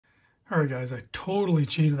All right, guys, I totally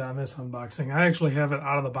cheated on this unboxing. I actually have it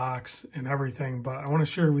out of the box and everything, but I want to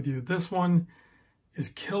share with you. This one is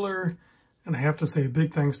killer, and I have to say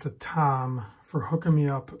big thanks to Tom for hooking me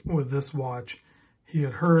up with this watch. He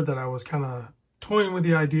had heard that I was kind of toying with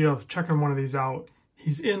the idea of checking one of these out.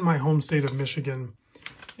 He's in my home state of Michigan,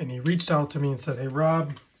 and he reached out to me and said, "Hey,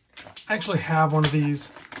 Rob, I actually have one of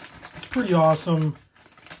these. It's pretty awesome.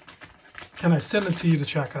 Can I send it to you to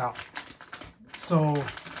check it out?" So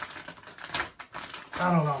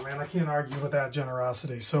I don't know, man. I can't argue with that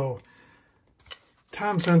generosity. So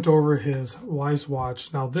Tom sent over his Weiss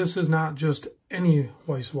watch. Now, this is not just any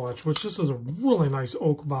Weiss watch, which this is a really nice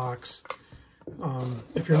oak box.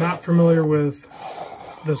 If you're not familiar with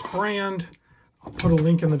this brand, I'll put a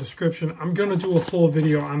link in the description. I'm going to do a full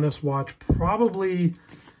video on this watch probably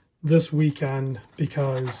this weekend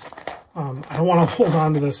because I don't want to hold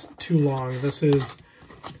on to this too long. This is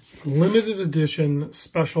limited edition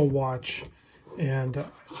special watch. And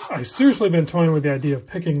I've seriously been toying with the idea of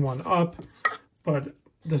picking one up, but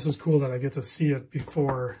this is cool that I get to see it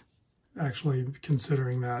before actually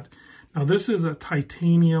considering that. Now, this is a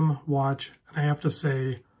titanium watch, and I have to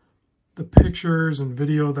say the pictures and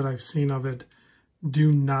video that I've seen of it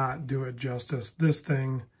do not do it justice. This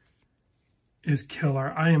thing is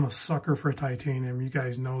killer. I am a sucker for titanium. You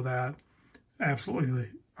guys know that. Absolutely.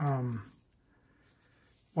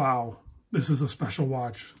 Wow. This is a special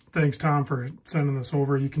watch. Thanks, Tom, for sending this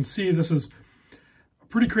over. You can see this is a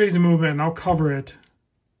pretty crazy movement, and I'll cover it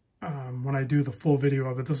when I do the full video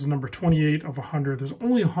of it. This is number 28 of 100. There's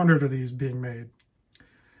only 100 of these being made.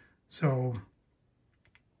 So,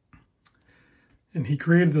 and he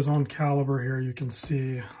created his own caliber here. You can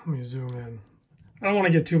see, let me zoom in. I don't want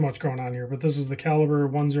to get too much going on here, but this is the caliber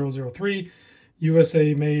 1003,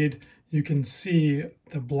 USA made. You can see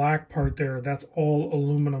the black part there. That's all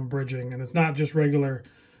aluminum bridging, and it's not just regular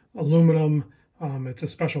aluminum. It's a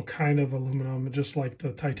special kind of aluminum, just like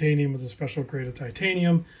the titanium is a special grade of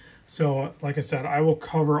titanium. So, like I said, I will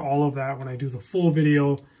cover all of that when I do the full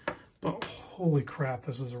video. But holy crap,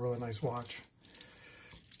 this is a really nice watch.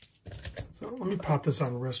 So let me pop this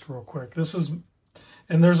on wrist real quick. This is,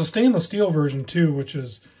 and there's a stainless steel version too, which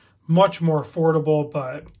is much more affordable,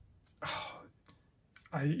 but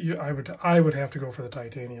I would have to go for the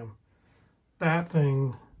titanium. That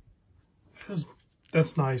thing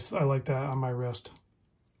that's nice. I like that on my wrist.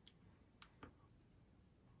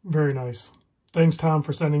 Very nice. Thanks, Tom,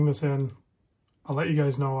 for sending this in. I'll let you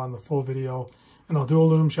guys know on the full video, and I'll do a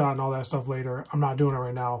lume shot and all that stuff later. I'm not doing it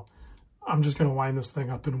right now. I'm just going to wind this thing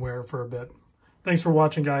up and wear it for a bit. Thanks for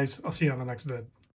watching, guys. I'll see you on the next vid.